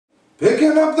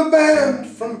Picking up the band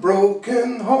from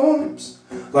broken homes,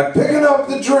 like picking up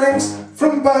the drinks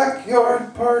from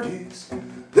backyard parties.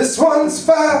 This one's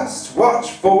fast, watch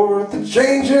for the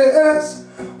changes,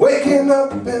 waking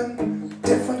up in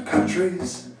different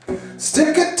countries.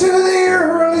 Stick it to the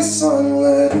early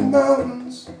sunlit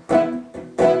mountains,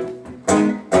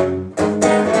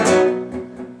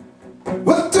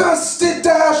 with dusty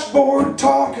dashboard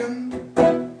talking,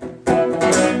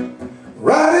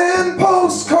 writing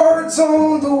postcards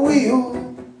on the wheel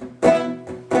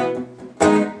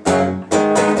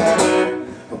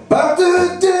about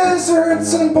the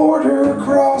deserts and border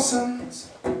crossings.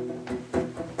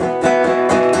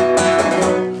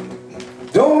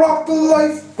 Don't rock the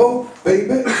lifeboat,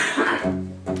 baby.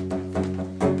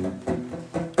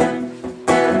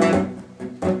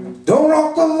 Don't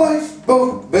rock the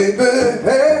lifeboat, baby.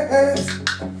 Hey, hey.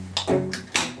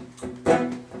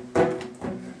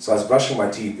 So I was brushing my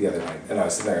teeth the other night, and I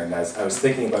was sitting there, and I was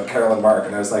thinking about Carolyn Mark,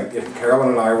 and I was like, if Carolyn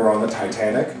and I were on the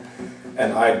Titanic,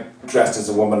 and I dressed as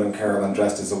a woman and Carolyn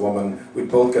dressed as a woman, we'd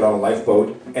both get on a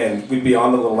lifeboat, and we'd be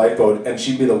on the little lifeboat, and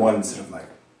she'd be the one sort of like,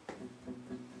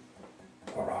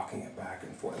 rocking it back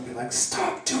and forth, and be like,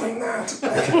 stop doing that! She'd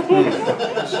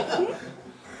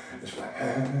be like,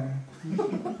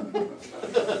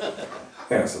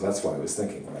 yeah, so that's what I was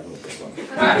thinking when I wrote this one.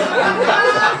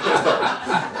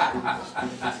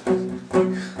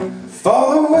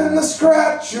 Following the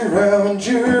scratch around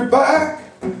your back,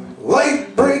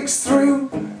 light breaks through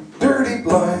dirty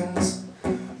blinds,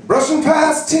 brushing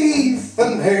past teeth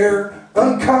and hair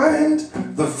unkind.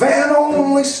 The van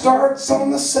only starts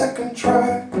on the second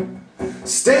try,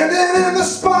 standing in the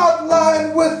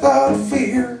spotlight without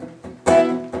fear.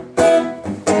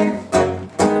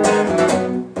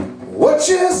 What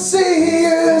you see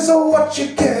is what you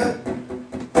get.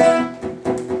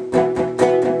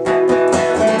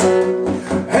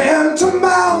 Hand to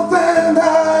mouth and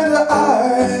eye to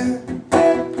eye,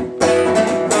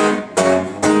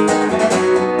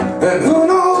 and who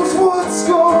knows what's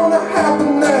gonna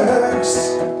happen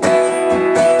next.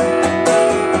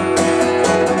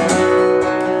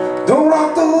 Don't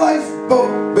rock the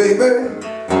lifeboat, baby.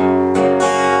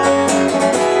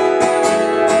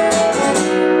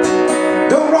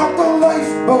 Don't rock the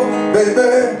lifeboat, baby.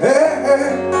 Hey, hey,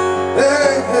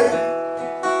 hey, hey.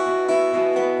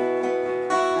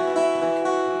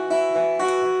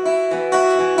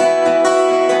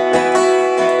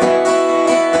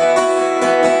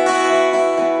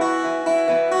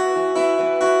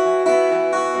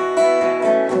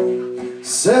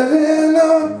 Setting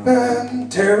up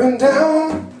and tearing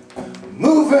down,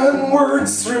 moving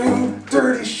words through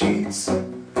dirty sheets.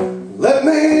 Let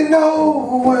me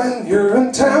know when you're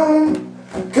in town.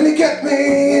 Can you get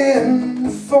me in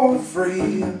for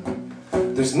free?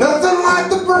 There's nothing like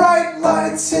the bright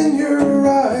lights in your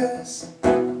eyes.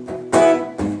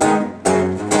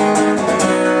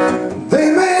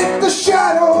 They make the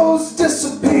shadows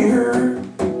disappear.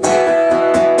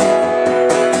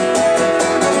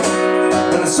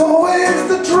 And it's always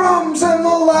the drums and the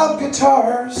loud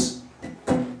guitars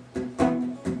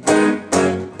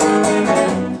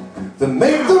that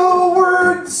make the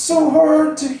words so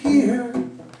hard to hear.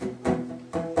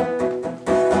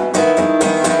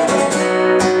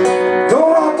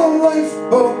 Don't rock the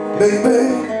lifeboat, baby.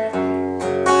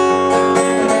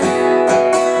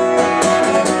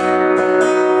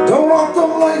 Don't rock the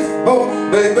lifeboat,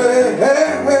 baby. Hey,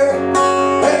 hey,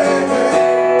 hey, hey.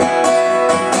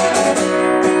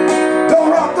 Don't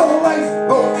rock the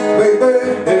lifeboat, baby.